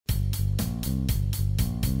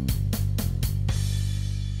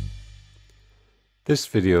This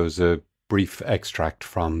video is a brief extract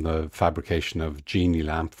from the fabrication of Genie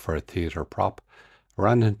lamp for a theatre prop. I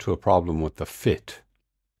ran into a problem with the fit,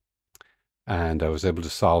 and I was able to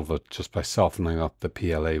solve it just by softening up the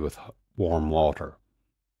PLA with warm water.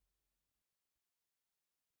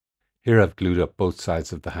 Here I've glued up both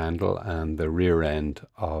sides of the handle and the rear end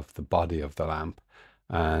of the body of the lamp,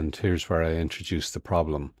 and here's where I introduced the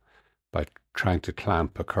problem. By trying to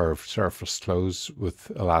clamp a curved surface close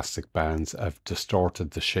with elastic bands, I've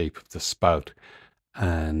distorted the shape of the spout,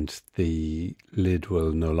 and the lid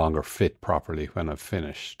will no longer fit properly when I've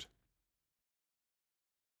finished.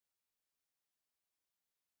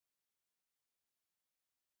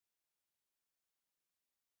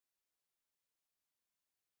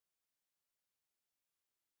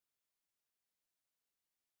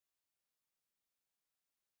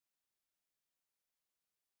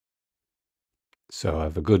 So I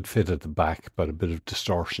have a good fit at the back, but a bit of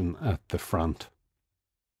distortion at the front.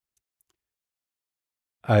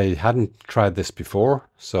 I hadn't tried this before,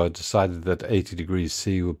 so I decided that 80 degrees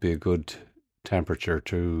C would be a good temperature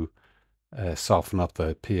to soften up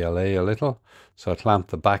the PLA a little. So I clamped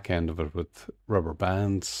the back end of it with rubber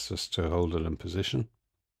bands just to hold it in position.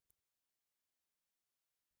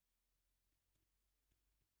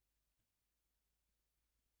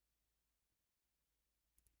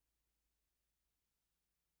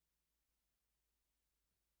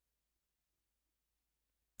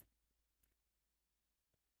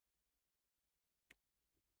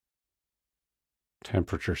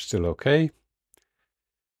 Temperature still okay.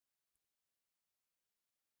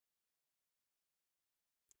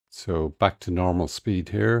 So back to normal speed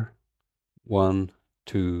here. 1,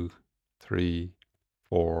 2, 3,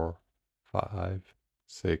 4, 5,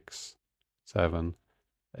 6, 7,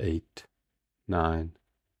 8, 9,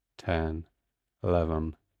 10,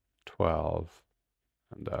 11, 12,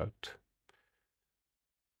 and out.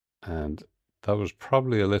 And that was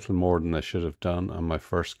probably a little more than I should have done on my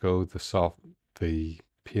first go. The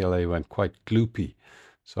PLA went quite gloopy,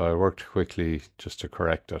 so I worked quickly just to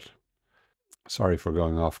correct it. Sorry for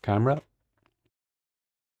going off camera.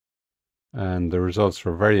 And the results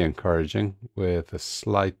were very encouraging, with a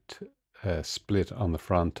slight split on the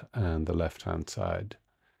front and the left hand side.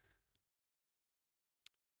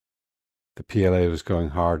 The PLA was going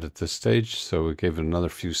hard at this stage, so we gave it another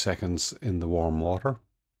few seconds in the warm water,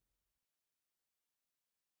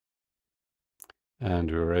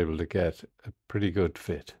 and we were able to get a pretty good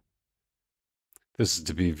fit. This is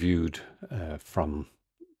to be viewed from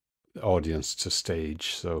audience to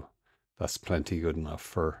stage, so that's plenty good enough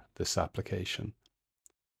for this application.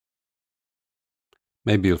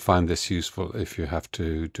 Maybe you'll find this useful if you have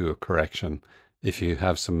to do a correction. If you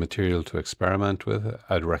have some material to experiment with,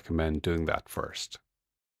 I'd recommend doing that first.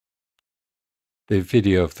 The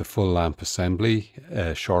video of the full lamp assembly,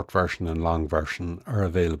 short version and long version, are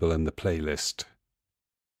available in the playlist.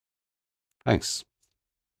 Thanks.